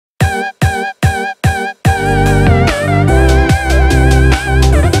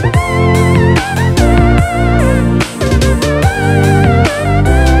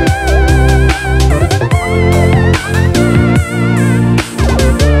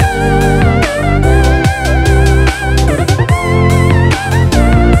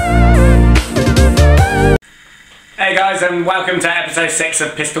and welcome to episode 6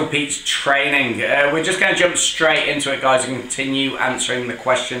 of Pistol Pete's training. We're just going to jump straight into it, guys, and continue answering the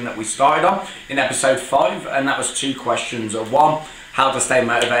question that we started on in episode 5, and that was 2 questions. 1, how to stay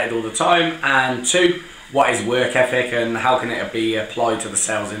motivated all the time, and 2, what is work ethic and how can it be applied to the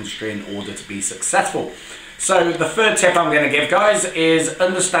sales industry in order to be successful. So the third tip I'm going to give, guys, is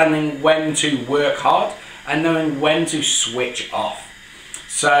understanding when to work hard and knowing when to switch off.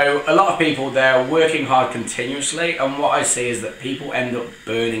 So a lot of people, they're working hard continuously, and what I see is that people end up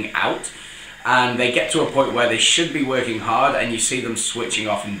burning out and they get to a point where they should be working hard and you see them switching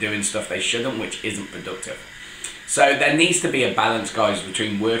off and doing stuff they shouldn't, which isn't productive. So there needs to be a balance, guys,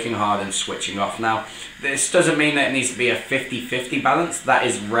 between working hard and switching off. Now, this doesn't mean that it needs to be a 50-50 balance. That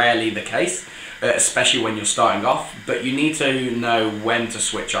is rarely the case, especially when you're starting off, but you need to know when to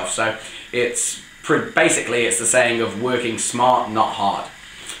switch off. So basically it's the saying of working smart, not hard.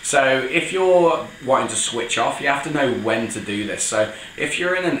 So if you're wanting to switch off, you have to know when to do this. So if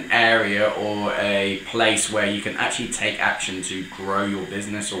you're in an area or a place where you can actually take action to grow your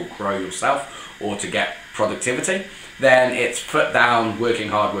business or grow yourself or to get productivity, then it's foot down, working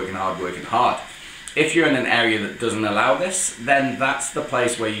hard, working hard, working hard. If you're in an area that doesn't allow this, then that's the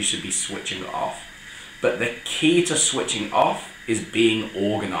place where you should be switching off. But the key to switching off is being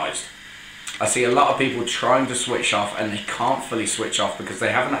organized. I see a lot of people trying to switch off and they can't fully switch off because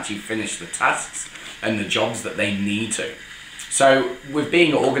they haven't actually finished the tasks and the jobs that they need to. So with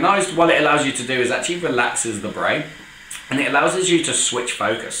being organized, what it allows you to do is actually relaxes the brain and it allows you to switch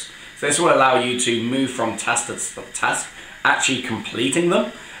focus. So this will allow you to move from task to task, actually completing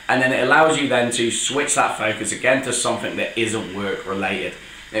them, and then it allows you then to switch that focus again to something that isn't work related.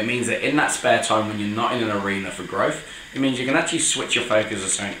 It means that in that spare time when you're not in an arena for growth, it means you can actually switch your focus to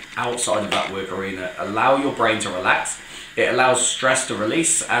something outside of that work arena, allow your brain to relax, it allows stress to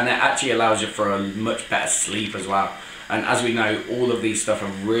release, and it actually allows you for a much better sleep as well. And as we know, all of these stuff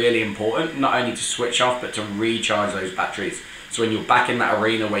are really important, not only to switch off, but to recharge those batteries. So when you're back in that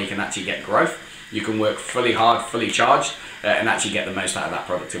arena where you can actually get growth, you can work fully hard, fully charged, and actually get the most out of that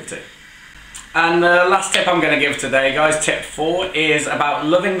productivity. And the last tip I'm going to give today, guys, tip 4, is about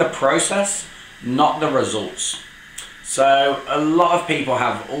loving the process, not the results. So a lot of people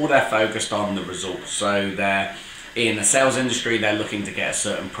have all their focused on the results. So they're in the sales industry, they're looking to get a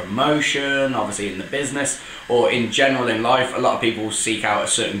certain promotion, obviously in the business, or in general in life, a lot of people seek out a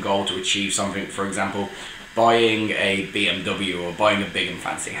certain goal to achieve something. For example, buying a BMW or buying a big and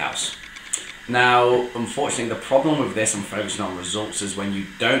fancy house. Now, unfortunately, the problem with this and focusing on results is when you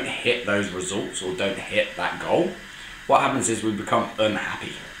don't hit those results or don't hit that goal, what happens is we become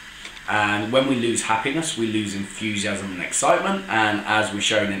unhappy. And when we lose happiness, we lose enthusiasm and excitement. And as we've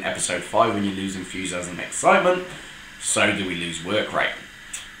shown in episode 5, when you lose enthusiasm and excitement, so do we lose work rate.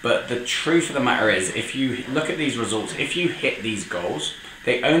 But the truth of the matter is, if you look at these results, if you hit these goals,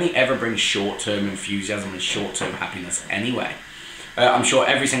 they only ever bring short-term enthusiasm and short-term happiness anyway. I'm sure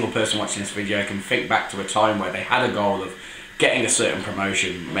every single person watching this video can think back to a time where they had a goal of getting a certain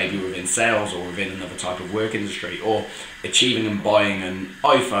promotion, maybe within sales or within another type of work industry, or achieving and buying an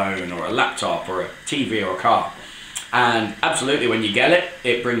iPhone or a laptop or a TV or a car. And absolutely, when you get it,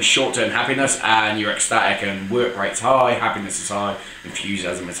 it brings short-term happiness and you're ecstatic and work rate's high, happiness is high,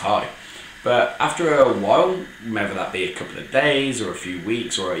 enthusiasm is high. But after a while, whether that be a couple of days or a few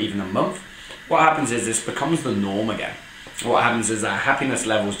weeks or even a month, what happens is this becomes the norm again. What happens is our happiness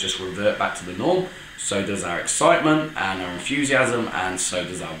levels just revert back to the norm, so does our excitement and our enthusiasm, and so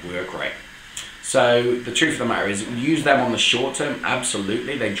does our work rate. So the truth of the matter is, use them on the short term,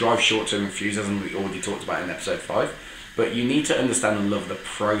 absolutely, they drive short-term enthusiasm, we already talked about in episode 5, but you need to understand and love the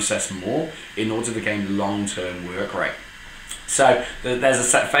process more in order to gain long-term work rate. So there's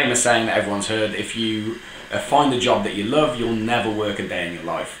a famous saying that everyone's heard, if you find a job that you love, you'll never work a day in your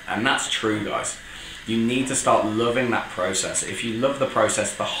life, and that's true, guys. You need to start loving that process. If you love the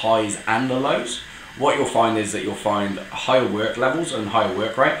process, the highs and the lows, what you'll find is that you'll find higher work levels and higher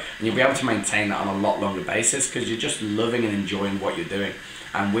work rate, and you'll be able to maintain that on a lot longer basis because you're just loving and enjoying what you're doing.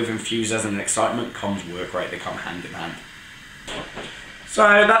 And with enthusiasm and excitement comes work rate, they come hand in hand. So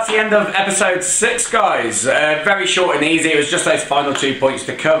that's the end of episode 6, guys. Very short and easy. It was just those final 2 points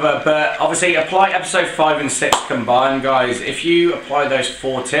to cover, but obviously apply episode 5 and 6 combined, guys. If you apply those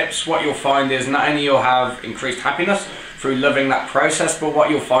 4 tips, what you'll find is not only you'll have increased happiness through loving that process, but what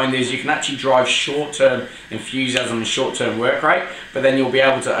you'll find is you can actually drive short-term enthusiasm and short-term work rate, but then you'll be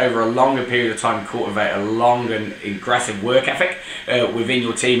able to, over a longer period of time, cultivate a long and aggressive work ethic within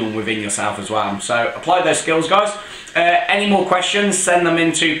your team and within yourself as well. So apply those skills, guys. Any more questions, send them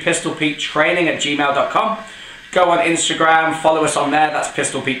into pistolpetetraining@gmail.com. go on Instagram, follow us on there, that's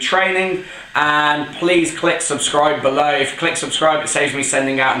Pistol Pete Training, and please click subscribe below. If you click subscribe, it saves me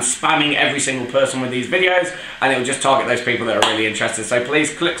sending out and spamming every single person with these videos, and it will just target those people that are really interested. So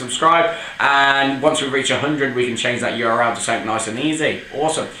please click subscribe, and once we reach 100, we can change that URL to something nice and easy.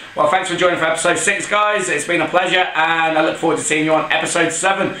 Awesome. Well, thanks for joining for episode 6, guys. It's been a pleasure, and I look forward to seeing you on episode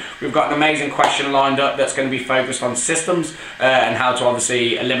 7. We've got an amazing question lined up that's going to be focused on systems and how to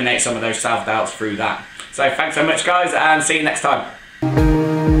obviously eliminate some of those self-doubts through that. So thanks so much, guys, and see you next time.